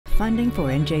Funding for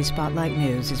NJ Spotlight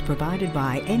News is provided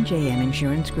by NJM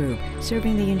Insurance Group,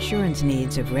 serving the insurance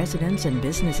needs of residents and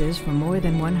businesses for more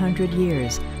than 100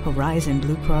 years. Horizon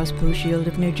Blue Cross Blue Shield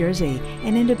of New Jersey,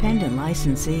 an independent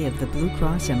licensee of the Blue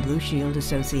Cross and Blue Shield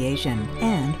Association.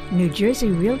 And New Jersey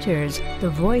Realtors,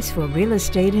 the voice for real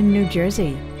estate in New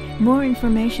Jersey. More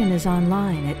information is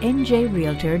online at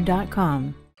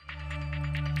njrealtor.com.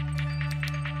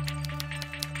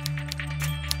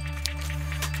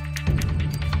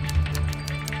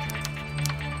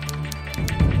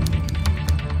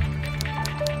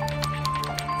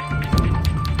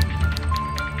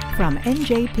 From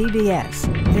NJ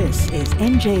PBS, this is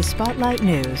NJ Spotlight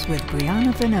News with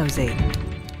Brianna Venozzi.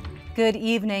 Good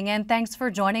evening and thanks for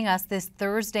joining us this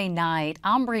Thursday night.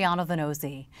 I'm Brianna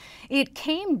Venozzi. It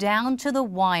came down to the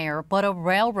wire, but a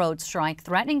railroad strike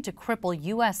threatening to cripple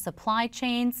U.S. supply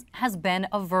chains has been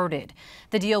averted.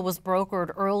 The deal was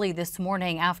brokered early this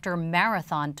morning after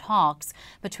marathon talks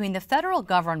between the federal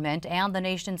government and the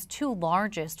nation's two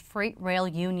largest freight rail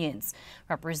unions,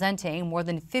 representing more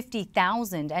than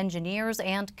 50,000 engineers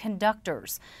and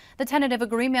conductors. The tentative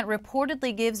agreement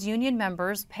reportedly gives union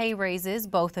members pay raises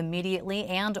both immediately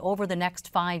and over the next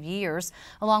 5 years,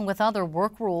 along with other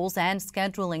work rules and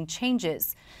scheduling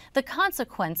changes. The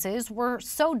consequences were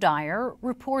so dire,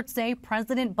 reports say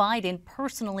President Biden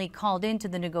personally called into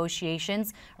the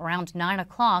negotiations around 9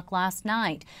 o'clock last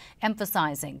night,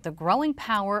 emphasizing the growing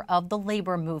power of the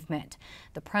labor movement.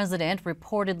 The president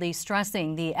reportedly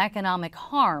stressing the economic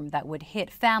harm that would hit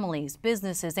families,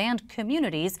 businesses, and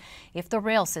communities if the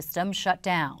rail system shut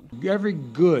down. Every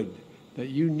good that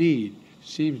you need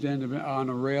seems to end up on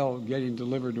a rail getting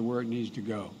delivered to where it needs to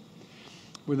go.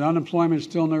 With unemployment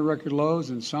still near record lows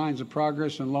and signs of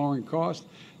progress in lowering costs,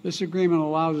 this agreement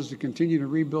allows us to continue to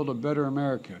rebuild a better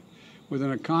America with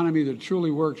an economy that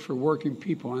truly works for working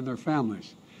people and their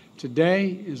families.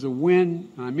 Today is a win,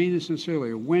 and I mean this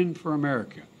sincerely, a win for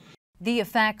America. The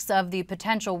effects of the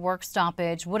potential work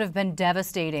stoppage would have been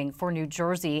devastating for New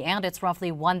Jersey and its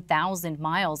roughly 1,000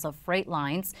 miles of freight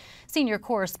lines. Senior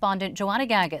correspondent Joanna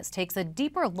Gagas takes a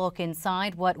deeper look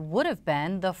inside what would have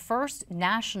been the first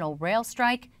national rail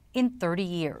strike in 30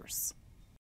 years.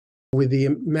 With the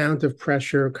amount of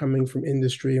pressure coming from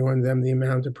industry on them, the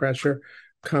amount of pressure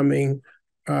coming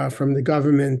from the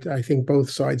government, I think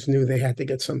both sides knew they had to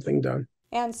get something done.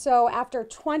 And so after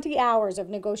 20 hours of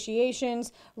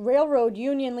negotiations, railroad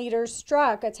union leaders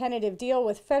struck a tentative deal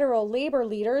with federal labor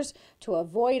leaders to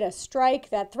avoid a strike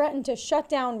that threatened to shut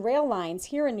down rail lines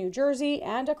here in New Jersey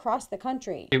and across the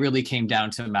country. It really came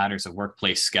down to matters of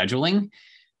workplace scheduling.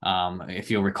 If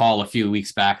you'll recall, a few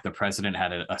weeks back, the president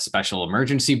had a special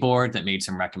emergency board that made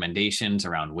some recommendations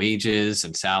around wages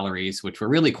and salaries, which were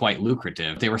really quite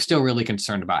lucrative. They were still really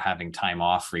concerned about having time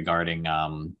off regarding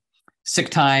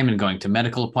sick time and going to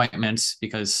medical appointments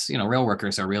because, rail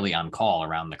workers are really on call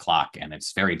around the clock. And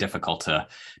it's very difficult to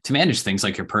manage things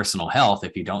like your personal health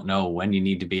if you don't know when you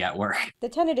need to be at work. The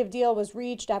tentative deal was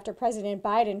reached after President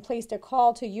Biden placed a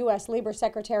call to U.S. Labor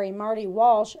Secretary Marty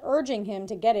Walsh, urging him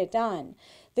to get it done.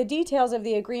 The details of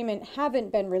the agreement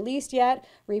haven't been released yet.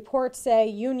 Reports say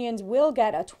unions will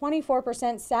get a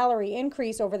 24% salary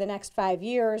increase over the next 5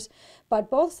 years, but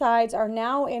both sides are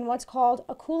now in what's called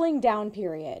a cooling down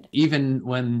period. Even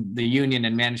when the union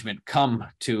and management come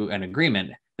to an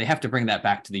agreement, they have to bring that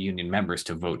back to the union members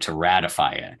to vote to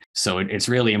ratify it. So it's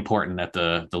really important that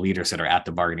the leaders that are at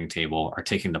the bargaining table are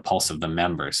taking the pulse of the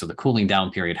members. So the cooling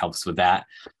down period helps with that.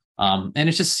 And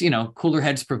it's just, cooler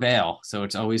heads prevail. So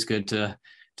it's always good to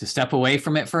step away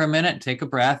from it for a minute, take a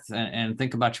breath, and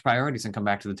think about your priorities and come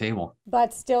back to the table.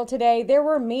 But still today, there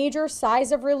were major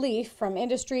sighs of relief from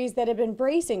industries that had been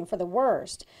bracing for the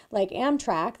worst, like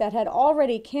Amtrak, that had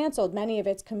already canceled many of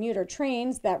its commuter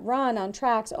trains that run on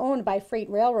tracks owned by freight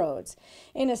railroads.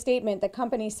 In a statement, the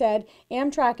company said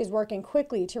Amtrak is working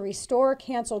quickly to restore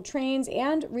canceled trains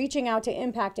and reaching out to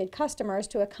impacted customers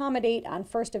to accommodate on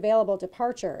first available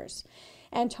departures.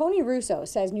 And Tony Russo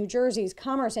says New Jersey's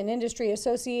Commerce and Industry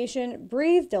Association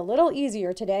breathed a little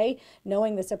easier today,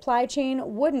 knowing the supply chain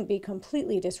wouldn't be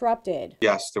completely disrupted.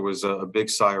 Yes, there was a big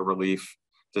sigh of relief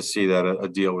to see that a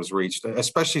deal was reached,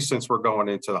 especially since we're going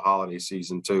into the holiday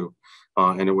season too.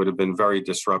 And it would have been very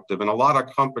disruptive. And a lot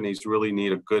of companies really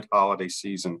need a good holiday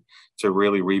season to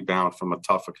really rebound from a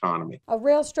tough economy. A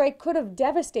rail strike could have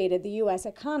devastated the U.S.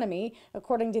 economy,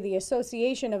 according to the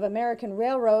Association of American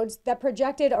Railroads, that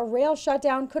projected a rail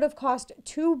shutdown could have cost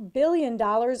 $2 billion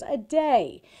a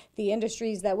day. The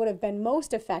industries that would have been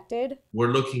most affected.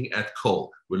 We're looking at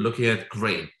coal, we're looking at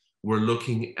grain, we're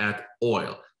looking at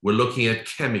oil, we're looking at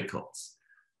chemicals,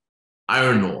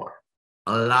 iron ore,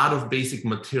 a lot of basic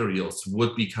materials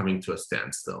would be coming to a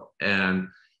standstill. And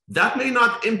that may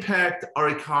not impact our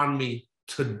economy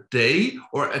today,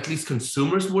 or at least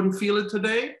consumers wouldn't feel it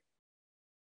today.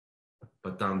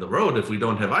 But down the road, if we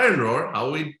don't have iron ore, how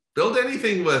will we build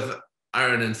anything with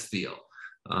iron and steel?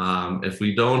 If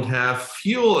we don't have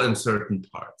fuel in certain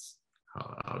parts,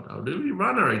 how do we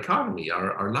run our economy,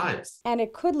 our lives? And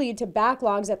it could lead to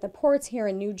backlogs at the ports here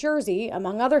in New Jersey,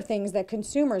 among other things that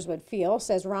consumers would feel,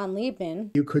 says Ron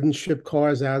Liebman. You couldn't ship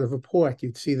cars out of a port.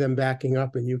 You'd see them backing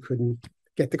up and you couldn't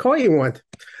get the car you want.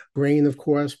 Grain, of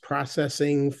course,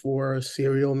 processing for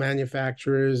cereal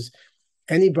manufacturers,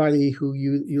 anybody who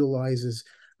utilizes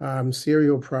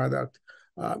cereal product,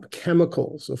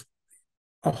 chemicals,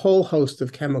 a whole host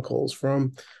of chemicals,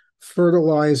 from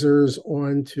fertilizers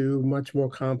on to much more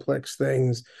complex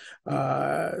things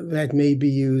that may be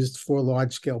used for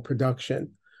large-scale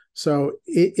production. So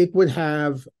it would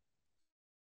have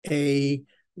a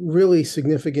really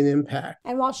significant impact.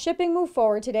 And while shipping moved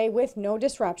forward today with no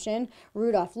disruption,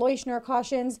 Rudolf Leuschner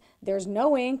cautions there's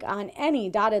no ink on any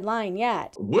dotted line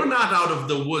yet. We're not out of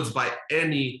the woods by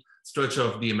any stretch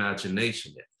of the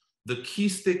imagination yet. The key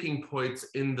sticking points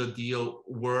in the deal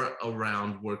were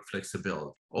around work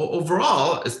flexibility.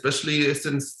 Overall, especially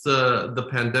since the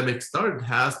pandemic started,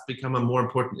 has become a more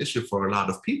important issue for a lot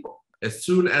of people. As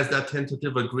soon as that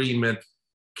tentative agreement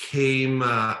came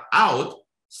out,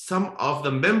 some of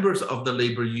the members of the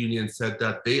labor union said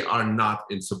that they are not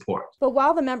in support. But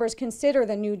while the members consider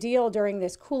the new deal during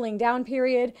this cooling down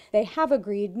period, they have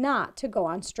agreed not to go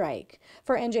on strike.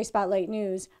 For NJ Spotlight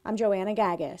News, I'm Joanna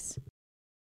Gagis.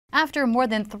 After more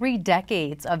than 3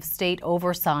 decades of state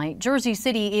oversight, Jersey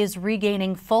City is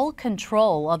regaining full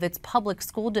control of its public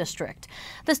school district.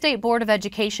 The State Board of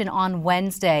Education on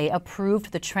Wednesday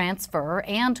approved the transfer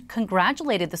and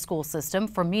congratulated the school system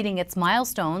for meeting its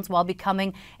milestones while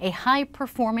becoming a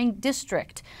high-performing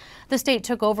district. The state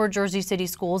took over Jersey City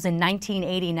schools in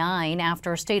 1989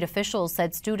 after state officials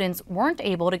said students weren't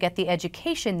able to get the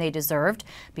education they deserved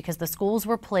because the schools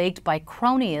were plagued by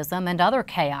cronyism and other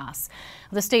chaos.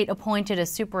 The state appointed a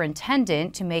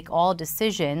superintendent to make all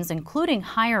decisions, including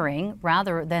hiring,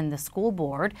 rather than the school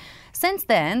board. Since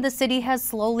then, the city has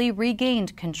slowly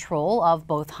regained control of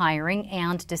both hiring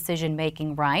and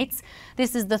decision-making rights.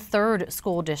 This is the 3rd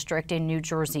school district in New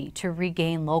Jersey to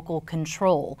regain local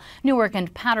control. Newark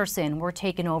and Patterson were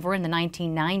taken over in the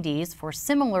 1990s for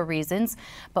similar reasons,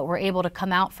 but were able to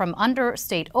come out from under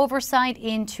state oversight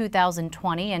in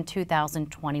 2020 and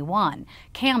 2021.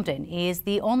 Camden is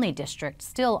the only district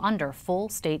still under full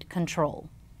state control.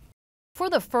 For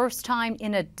the first time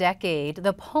in a decade,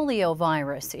 the polio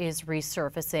virus is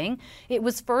resurfacing. It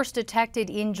was first detected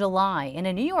in July in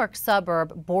a New York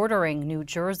suburb bordering New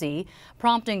Jersey,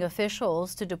 prompting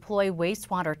officials to deploy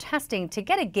wastewater testing to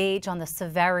get a gauge on the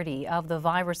severity of the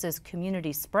virus's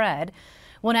community spread.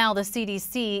 Well, now the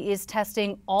CDC is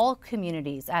testing all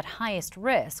communities at highest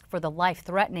risk for the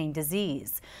life-threatening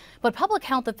disease. But public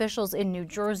health officials in New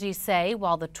Jersey say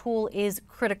while the tool is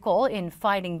critical in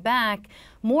fighting back,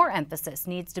 more emphasis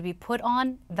needs to be put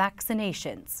on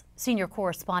vaccinations. Senior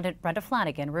correspondent Brenda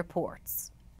Flanagan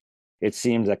reports. It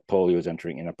seems like polio is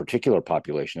entering in a particular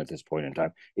population at this point in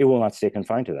time. It will not stay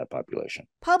confined to that population.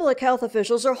 Public health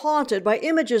officials are haunted by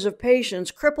images of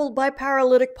patients crippled by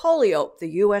paralytic polio. The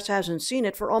U.S. hasn't seen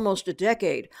it for almost a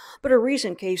decade, but a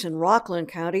recent case in Rockland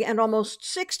County and almost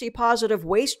 60 positive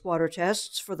wastewater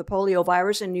tests for the polio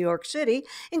virus in New York City,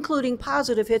 including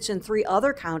positive hits in 3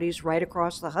 other counties right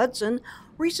across the Hudson,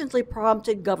 recently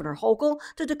prompted Governor Hochul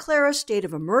to declare a state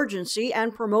of emergency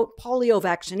and promote polio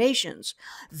vaccinations.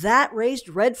 That raised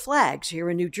red flags here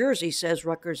in New Jersey, says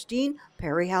Rutgers Dean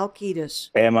Perry Halkitis.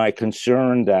 Am I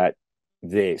concerned that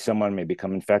someone may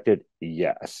become infected?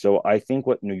 Yes. So I think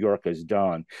what New York has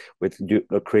done with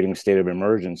creating a state of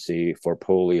emergency for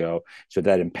polio so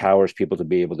that empowers people to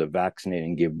be able to vaccinate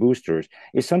and give boosters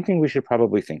is something we should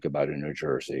probably think about in New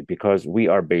Jersey, because we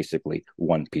are basically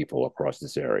one people across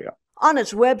this area. On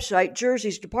its website,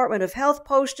 Jersey's Department of Health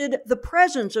posted, the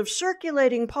presence of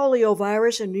circulating polio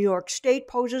virus in New York State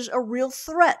poses a real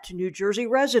threat to New Jersey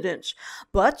residents.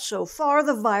 But so far,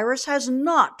 the virus has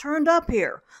not turned up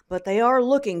here. But they are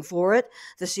looking for it.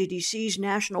 The CDC's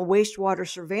National Wastewater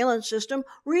Surveillance System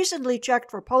recently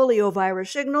checked for polio virus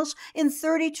signals in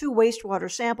 32 wastewater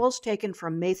samples taken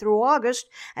from May through August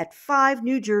at 5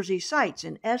 New Jersey sites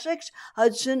in Essex,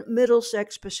 Hudson,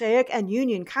 Middlesex, Passaic, and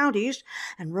Union counties,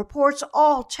 and reports reports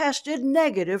all tested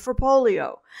negative for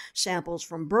polio. Samples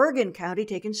from Bergen County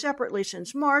taken separately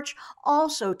since March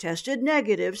also tested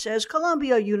negative, says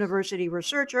Columbia University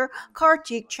researcher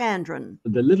Kartik Chandran.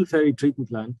 The Little Ferry treatment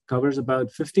plant covers about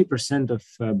 50%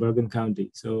 of Bergen County.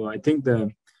 So I think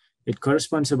it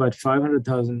corresponds to about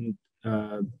 500,000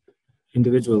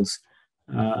 individuals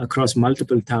across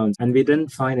multiple towns, and we didn't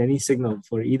find any signal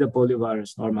for either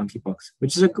poliovirus or monkeypox,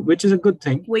 which is a good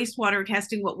thing. Wastewater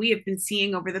testing, what we have been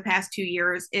seeing over the past 2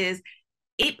 years, is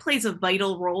it plays a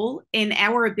vital role in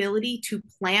our ability to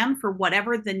plan for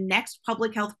whatever the next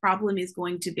public health problem is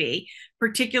going to be,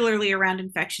 particularly around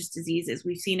infectious diseases.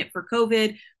 We've seen it for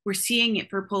COVID, we're seeing it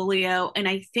for polio, and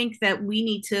I think that we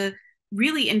need to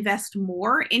really invest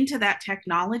more into that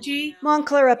technology.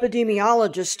 Montclair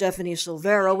epidemiologist Stephanie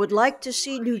Silvera would like to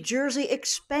see New Jersey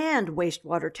expand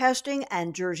wastewater testing,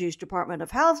 and Jersey's Department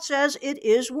of Health says it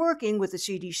is working with the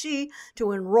CDC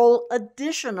to enroll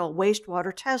additional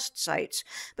wastewater test sites.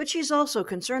 But she's also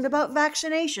concerned about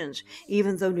vaccinations,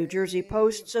 even though New Jersey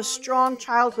posts a strong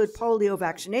childhood polio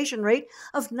vaccination rate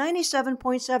of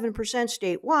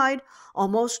 97.7% statewide,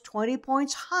 almost 20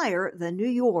 points higher than New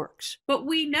York's. But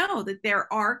we know that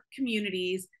there are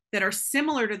communities that are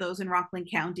similar to those in Rockland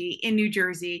County in New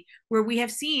Jersey, where we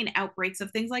have seen outbreaks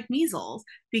of things like measles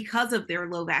because of their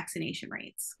low vaccination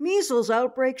rates. Measles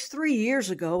outbreaks 3 years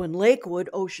ago in Lakewood,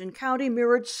 Ocean County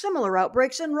mirrored similar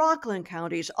outbreaks in Rockland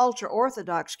County's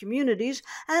ultra-Orthodox communities,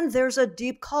 and there's a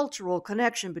deep cultural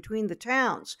connection between the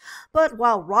towns. But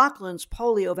while Rockland's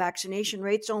polio vaccination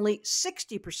rate's only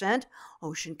 60%,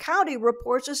 Ocean County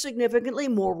reports a significantly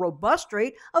more robust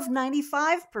rate of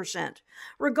 95%.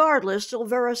 Regardless,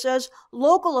 Silvera says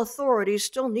local authorities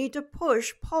still need to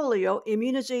push polio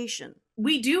immunization.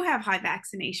 We do have high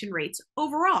vaccination rates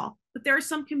overall, but there are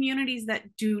some communities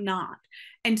that do not.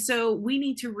 And so we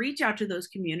need to reach out to those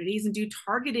communities and do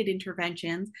targeted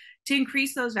interventions to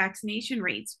increase those vaccination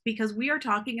rates, because we are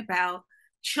talking about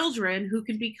children who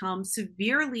can become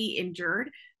severely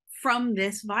injured from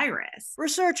this virus.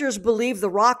 Researchers believe the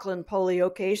Rockland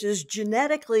polio case is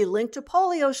genetically linked to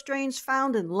polio strains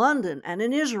found in London and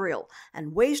in Israel,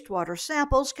 and wastewater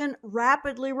samples can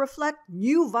rapidly reflect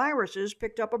new viruses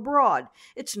picked up abroad.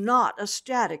 It's not a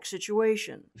static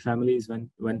situation. Families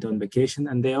went on vacation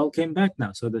and they all came back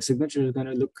now. So the signature is going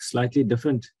to look slightly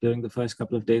different during the first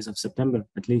couple of days of September,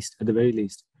 at the very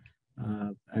least.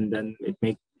 And then it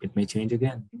may change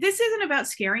again. This isn't about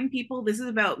scaring people. This is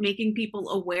about making people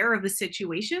aware of the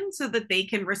situation so that they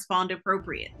can respond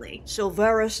appropriately.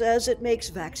 Silvera says it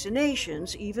makes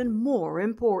vaccinations even more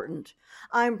important.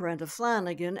 I'm Brenda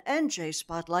Flanagan, NJ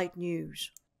Spotlight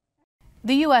News.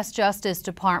 The U.S. Justice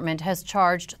Department has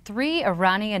charged 3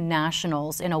 Iranian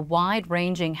nationals in a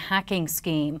wide-ranging hacking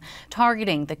scheme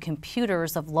targeting the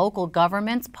computers of local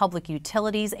governments, public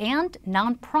utilities, and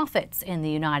nonprofits in the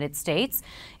United States,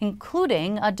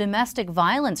 including a domestic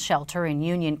violence shelter in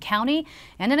Union County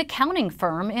and an accounting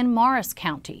firm in Morris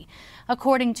County.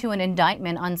 According to an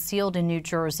indictment unsealed in New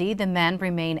Jersey, the men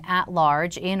remain at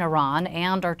large in Iran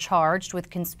and are charged with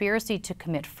conspiracy to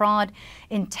commit fraud,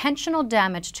 intentional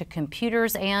damage to computers,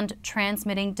 and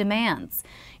transmitting demands.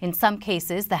 In some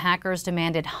cases, the hackers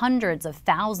demanded hundreds of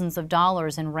thousands of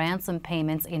dollars in ransom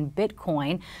payments in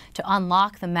Bitcoin to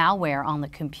unlock the malware on the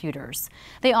computers.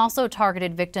 They also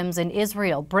targeted victims in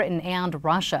Israel, Britain, and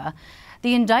Russia.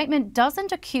 The indictment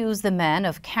doesn't accuse the men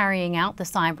of carrying out the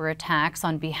cyber attacks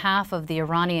on behalf of the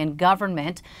Iranian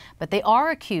government, but they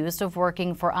are accused of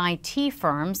working for IT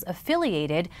firms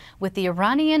affiliated with the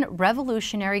Iranian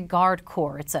Revolutionary Guard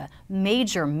Corps. It's a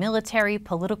major military,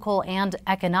 political, and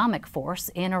economic force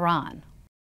in Iran.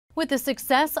 With the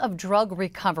success of drug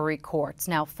recovery courts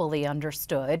now fully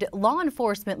understood, law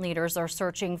enforcement leaders are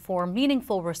searching for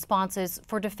meaningful responses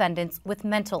for defendants with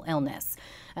mental illness.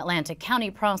 Atlantic County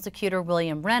Prosecutor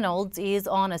William Reynolds is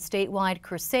on a statewide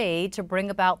crusade to bring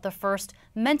about the first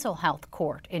mental health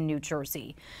court in New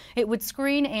Jersey. It would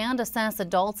screen and assess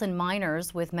adults and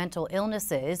minors with mental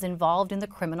illnesses involved in the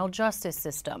criminal justice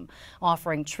system,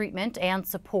 offering treatment and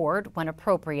support when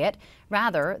appropriate,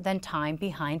 rather than time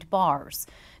behind bars.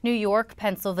 New York,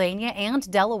 Pennsylvania, and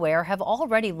Delaware have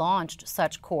already launched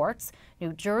such courts.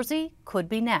 New Jersey could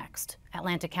be next.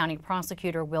 Atlantic County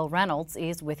Prosecutor Will Reynolds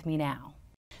is with me now.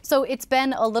 So it's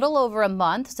been a little over a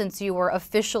month since you were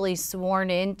officially sworn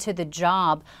into the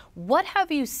job. What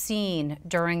have you seen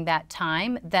during that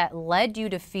time that led you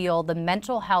to feel the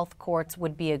mental health courts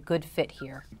would be a good fit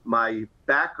here? My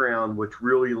background, which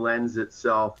really lends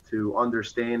itself to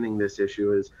understanding this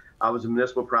issue, is I was a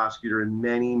municipal prosecutor in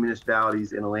many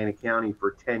municipalities in Atlantic County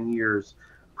for 10 years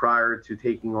prior to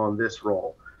taking on this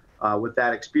role. With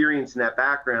that experience and that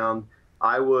background,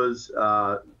 I was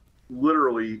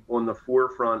literally on the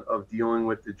forefront of dealing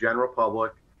with the general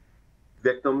public,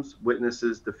 victims,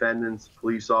 witnesses, defendants,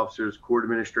 police officers, court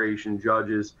administration,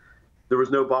 judges. There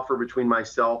was no buffer between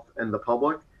myself and the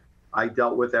public. I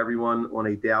dealt with everyone on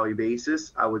a daily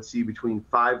basis. I would see between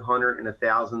 500 and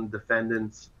 1,000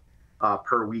 defendants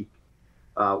per week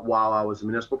while I was a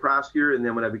municipal prosecutor. And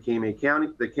then when I became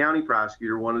the county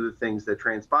prosecutor, one of the things that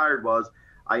transpired was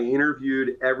I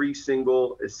interviewed every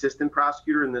single assistant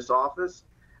prosecutor in this office,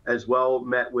 as well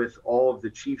met with all of the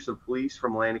chiefs of police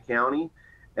from Atlantic County.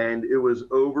 And it was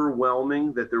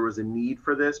overwhelming that there was a need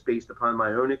for this based upon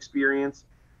my own experience,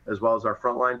 as well as our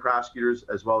frontline prosecutors,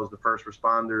 as well as the first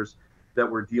responders that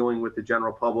were dealing with the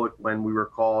general public when we were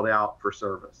called out for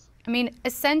service. I mean,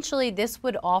 essentially, this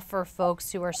would offer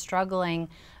folks who are struggling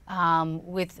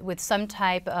with some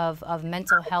type of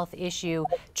mental health issue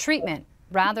treatment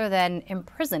rather than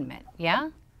imprisonment, yeah?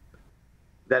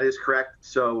 That is correct.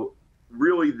 So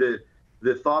really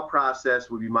the thought process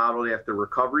would be modeled after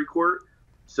recovery court.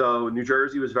 So New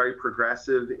Jersey was very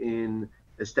progressive in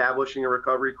establishing a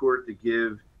recovery court to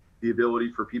give the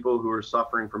ability for people who are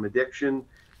suffering from addiction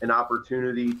an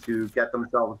opportunity to get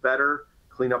themselves better,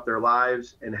 clean up their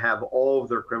lives, and have all of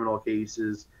their criminal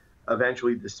cases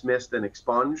eventually dismissed and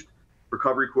expunged.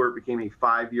 Recovery court became a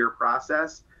 5-year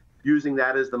process using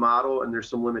that as the model, and there's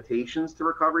some limitations to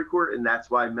recovery court, and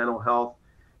that's why mental health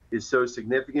is so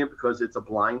significant, because it's a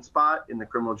blind spot in the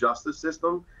criminal justice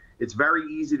system. It's very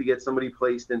easy to get somebody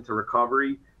placed into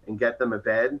recovery and get them a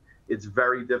bed. It's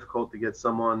very difficult to get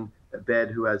someone a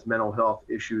bed who has mental health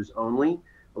issues only.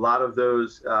 A lot of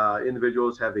those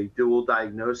individuals have a dual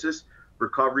diagnosis.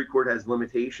 Recovery court has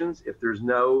limitations. If there's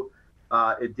no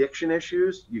addiction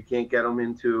issues, you can't get them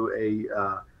into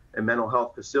a mental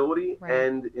health facility. Right.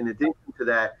 And in addition to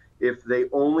that, if they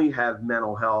only have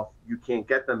mental health, you can't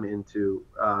get them into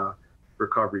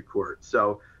recovery court.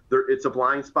 So it's a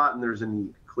blind spot, and there's a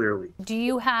need, clearly. Do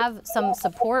you have some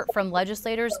support from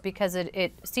legislators? Because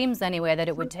it seems anyway that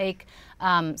it would take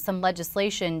some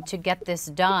legislation to get this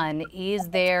done. Is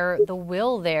there the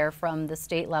will there from the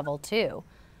state level too?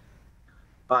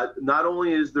 Not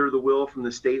only is there the will from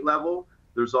the state level,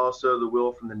 there's also the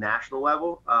will from the national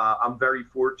level. I'm very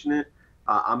fortunate.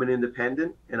 I'm an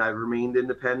independent, and I've remained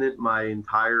independent my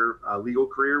entire legal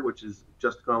career, which is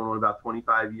just going on about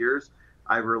 25 years.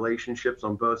 I have relationships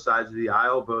on both sides of the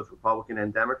aisle, both Republican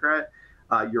and Democrat.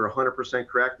 You're 100%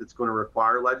 correct. It's going to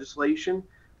require legislation.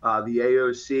 The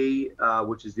AOC,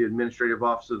 which is the Administrative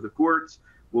Office of the Courts,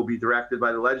 will be directed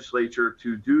by the legislature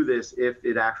to do this if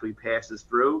it actually passes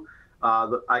through.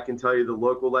 I can tell you the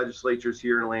local legislatures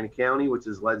here in Atlantic County, which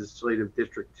is Legislative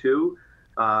District 2,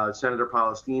 Senator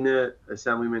Palestina,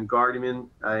 Assemblyman Gardyman,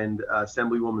 and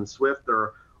Assemblywoman Swift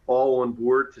are all on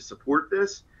board to support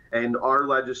this. And our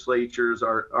legislators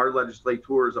are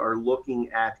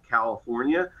looking at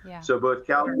California. Yeah. So both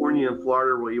California and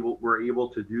Florida were able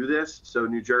to do this. So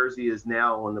New Jersey is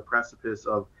now on the precipice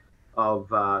of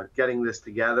getting this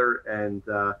together. And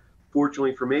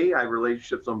fortunately for me, I have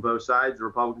relationships on both sides, the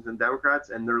Republicans and Democrats,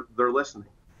 and they're listening.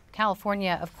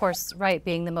 California, of course, right,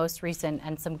 being the most recent,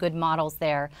 and some good models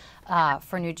there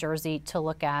for New Jersey to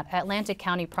look at. Atlantic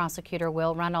County Prosecutor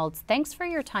Will Reynolds, thanks for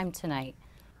your time tonight.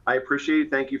 I appreciate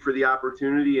it. Thank you for the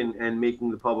opportunity and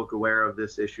making the public aware of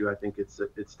this issue. I think it's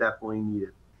definitely needed.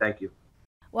 Thank you.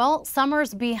 Well,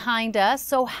 summer's behind us,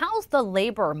 so how's the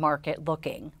labor market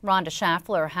looking? Rhonda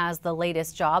Schaffler has the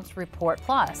latest jobs report,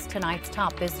 plus tonight's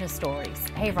top business stories.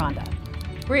 Hey, Rhonda.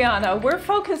 Brianna, we're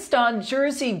focused on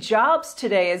Jersey jobs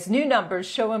today as new numbers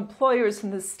show employers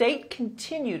in the state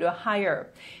continue to hire.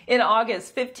 In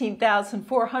August,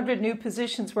 15,400 new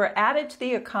positions were added to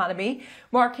the economy,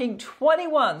 marking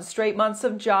 21 straight months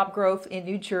of job growth in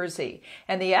New Jersey.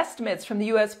 And the estimates from the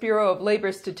U.S. Bureau of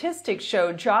Labor Statistics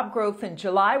showed job growth in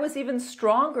July was even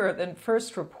stronger than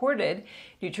first reported.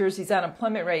 New Jersey's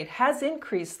unemployment rate has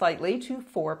increased slightly to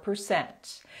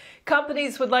 4%.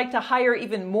 Companies would like to hire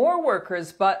even more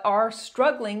workers, but are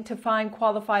struggling to find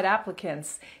qualified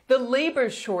applicants. The labor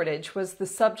shortage was the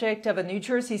subject of a New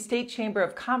Jersey State Chamber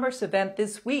of Commerce event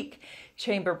this week.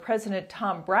 Chamber President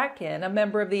Tom Bracken, a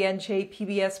member of the NJ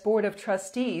PBS Board of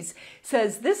Trustees,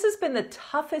 says this has been the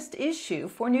toughest issue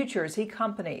for New Jersey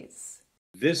companies.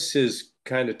 This has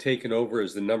kind of taken over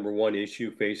as the #1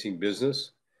 issue facing business.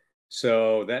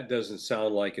 So that doesn't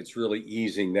sound like it's really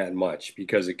easing that much,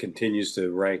 because it continues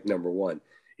to rank #1.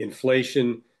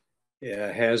 Inflation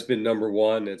has been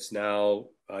 #1. It's now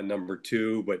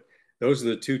 #2, but those are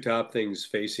the two top things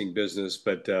facing business.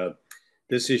 But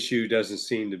this issue doesn't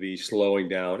seem to be slowing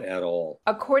down at all.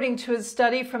 According to a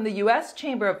study from the U.S.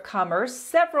 Chamber of Commerce,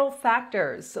 several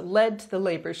factors led to the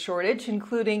labor shortage,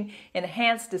 including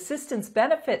enhanced assistance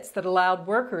benefits that allowed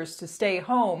workers to stay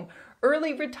home,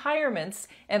 early retirements,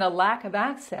 and a lack of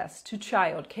access to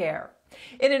child care.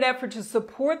 In an effort to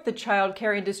support the child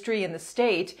care industry in the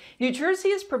state, New Jersey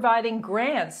is providing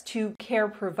grants to care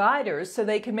providers so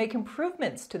they can make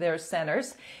improvements to their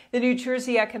centers. The New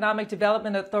Jersey Economic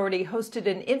Development Authority hosted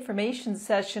an information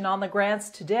session on the grants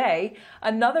today.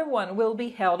 Another one will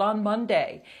be held on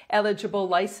Monday. Eligible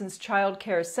licensed child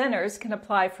care centers can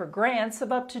apply for grants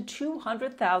of up to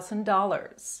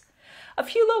 $200,000. A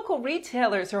few local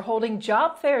retailers are holding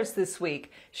job fairs this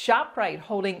week. ShopRite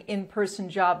holding in-person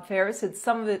job fairs at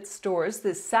some of its stores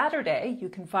this Saturday. You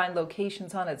can find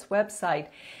locations on its website.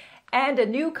 And a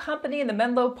new company in the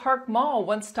Menlo Park Mall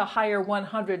wants to hire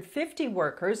 150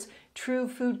 workers. True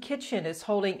Food Kitchen is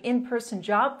holding in-person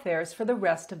job fairs for the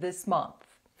rest of this month.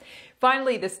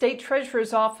 Finally, the state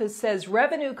treasurer's office says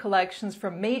revenue collections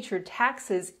from major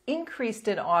taxes increased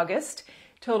in August.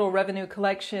 Total revenue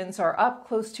collections are up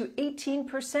close to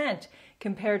 18%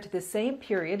 compared to the same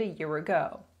period a year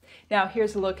ago. Now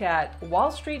here's a look at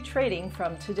Wall Street trading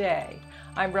from today.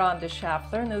 I'm Rhonda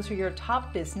Schaffler, and those are your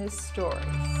top business stories.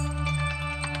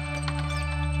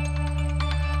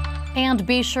 And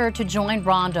be sure to join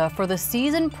Rhonda for the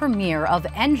season premiere of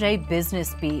NJ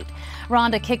Business Beat.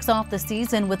 Rhonda kicks off the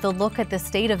season with a look at the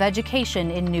state of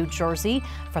education in New Jersey,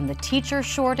 from the teacher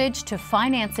shortage to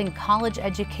financing college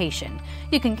education.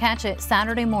 You can catch it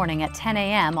Saturday morning at 10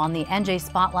 a.m. on the NJ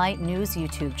Spotlight News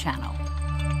YouTube channel.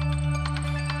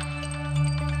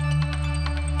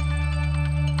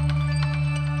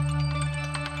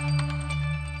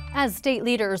 As state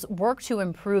leaders work to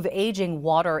improve aging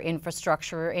water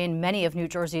infrastructure in many of New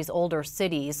Jersey's older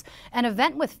cities, an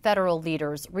event with federal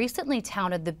leaders recently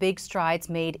touted the big strides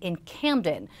made in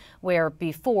Camden, where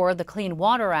before the Clean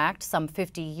Water Act some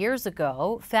 50 years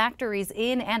ago, factories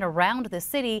in and around the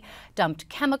city dumped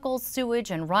chemicals, sewage,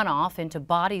 and runoff into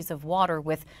bodies of water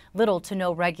with little to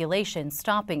no regulation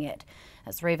stopping it.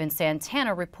 As Raven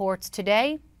Santana reports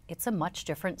today, it's a much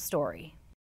different story.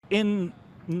 In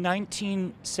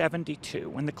 1972,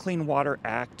 when the Clean Water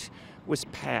Act was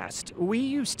passed, we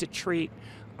used to treat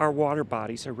our water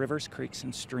bodies, our rivers, creeks,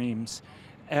 and streams,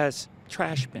 as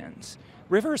trash bins.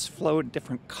 Rivers flowed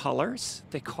different colors,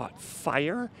 they caught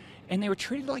fire, and they were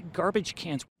treated like garbage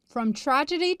cans. From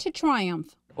tragedy to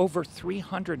triumph. Over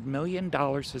 $300 million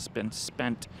has been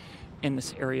spent in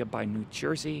this area by New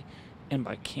Jersey and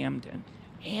by Camden.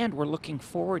 And we're looking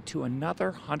forward to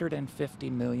another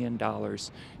 $150 million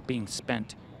being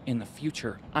spent in the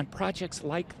future on projects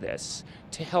like this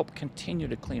to help continue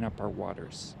to clean up our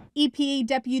waters. EPA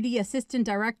Deputy Assistant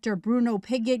Director Bruno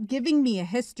Piggott giving me a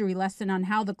history lesson on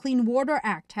how the Clean Water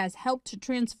Act has helped to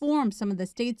transform some of the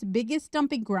state's biggest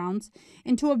dumping grounds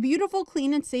into a beautiful,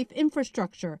 clean, and safe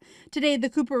infrastructure. Today, the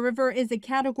Cooper River is a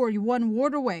Category 1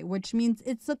 waterway, which means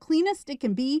it's the cleanest it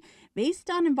can be based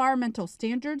on environmental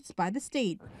standards by the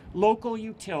state. Local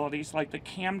utilities like the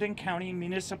Camden County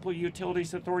Municipal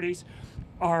Utilities Authorities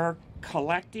are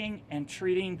collecting and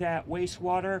treating that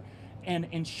wastewater and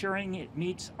ensuring it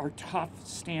meets our tough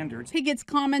standards. Piggott's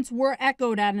comments were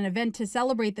echoed at an event to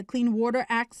celebrate the Clean Water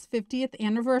Act's 50th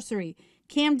anniversary.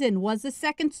 Camden was the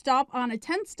second stop on a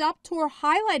 10-stop tour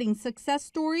highlighting success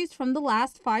stories from the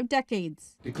last 5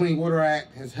 decades. The Clean Water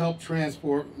Act has helped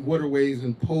transport waterways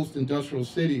in post-industrial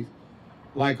cities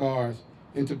like ours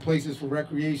into places for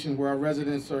recreation where our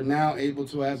residents are now able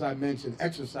to, as I mentioned,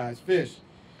 exercise, fish,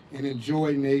 and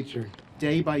enjoy nature.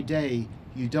 Day by day,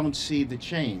 you don't see the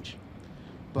change.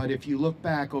 But if you look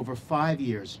back over 5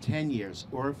 years, 10 years,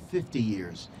 or 50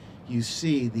 years, you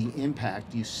see the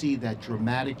impact, you see that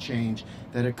dramatic change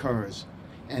that occurs.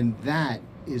 And that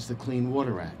is the Clean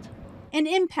Water Act. An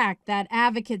impact that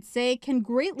advocates say can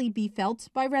greatly be felt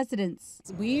by residents.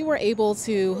 We were able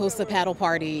to host a paddle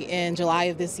party in July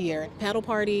of this year. Paddle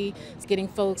party is getting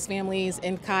folks, families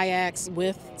in kayaks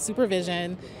with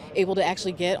supervision, able to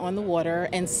actually get on the water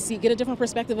and get a different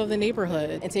perspective of the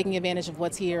neighborhood and taking advantage of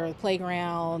what's here,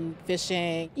 playground,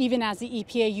 fishing. Even as the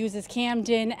EPA uses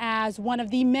Camden as one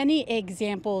of the many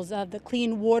examples of the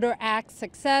Clean Water Act's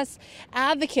success,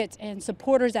 advocates and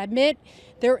supporters admit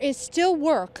there is still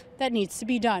work that needs to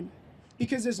be done.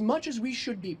 Because as much as we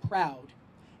should be proud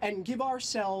and give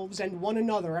ourselves and one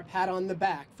another a pat on the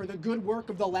back for the good work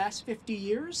of the last 50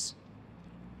 years,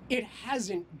 it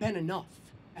hasn't been enough.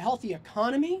 A healthy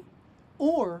economy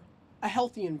or a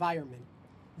healthy environment.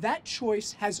 That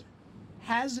choice has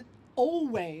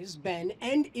always been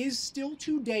and is still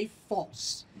today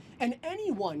false. And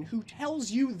anyone who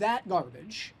tells you that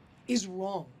garbage is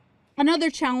wrong. Another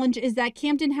challenge is that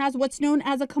Camden has what's known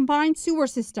as a combined sewer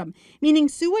system, meaning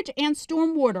sewage and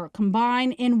storm water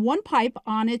combine in one pipe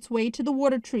on its way to the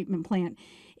water treatment plant.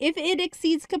 If it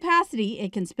exceeds capacity,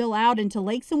 it can spill out into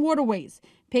lakes and waterways.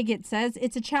 Piggott says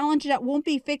it's a challenge that won't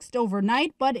be fixed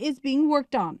overnight, but is being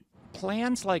worked on.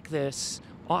 Plans like this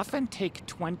often take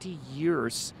 20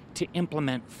 years to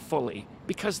implement fully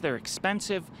because they're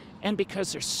expensive and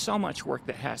because there's so much work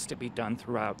that has to be done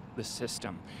throughout the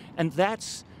system. And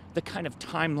that's the kind of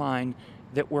timeline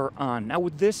that we're on. Now,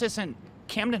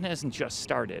 Camden hasn't just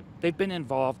started. They've been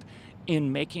involved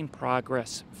in making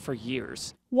progress for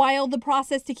years. While the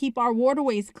process to keep our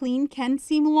waterways clean can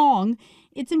seem long,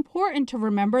 it's important to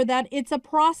remember that it's a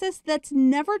process that's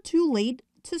never too late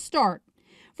to start.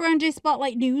 For NJ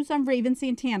Spotlight News, I'm Raven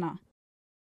Santana.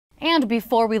 And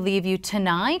before we leave you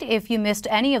tonight, if you missed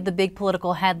any of the big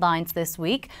political headlines this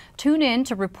week, tune in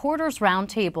to Reporters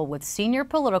Roundtable with senior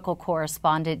political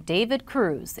correspondent David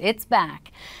Cruz. It's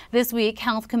back. This week,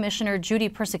 Health Commissioner Judy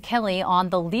Persichilli on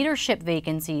the leadership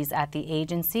vacancies at the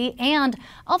agency and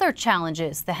other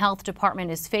challenges the health department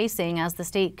is facing as the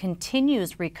state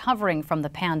continues recovering from the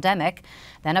pandemic.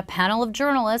 Then a panel of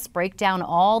journalists break down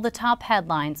all the top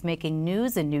headlines making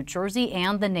news in New Jersey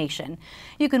and the nation.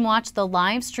 You can watch the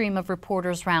live stream of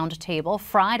Reporters Roundtable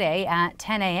Friday at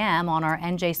 10 a.m. on our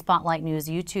NJ Spotlight News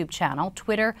YouTube channel,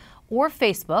 Twitter, or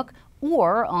Facebook,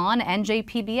 or on NJ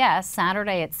PBS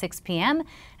Saturday at 6 p.m.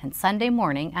 and Sunday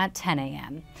morning at 10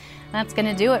 a.m. That's going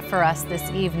to do it for us this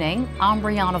evening. I'm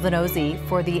Brianna Venozzi.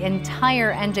 For the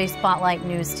entire NJ Spotlight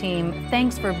News team,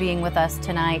 thanks for being with us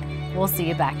tonight. We'll see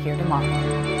you back here tomorrow.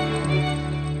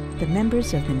 The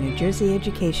members of the New Jersey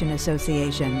Education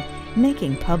Association,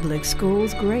 making public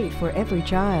schools great for every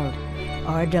child.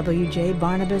 RWJ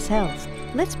Barnabas Health,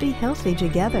 let's be healthy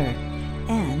together.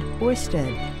 And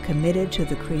Orsted, committed to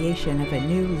the creation of a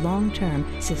new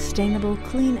long-term, sustainable,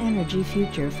 clean energy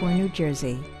future for New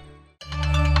Jersey.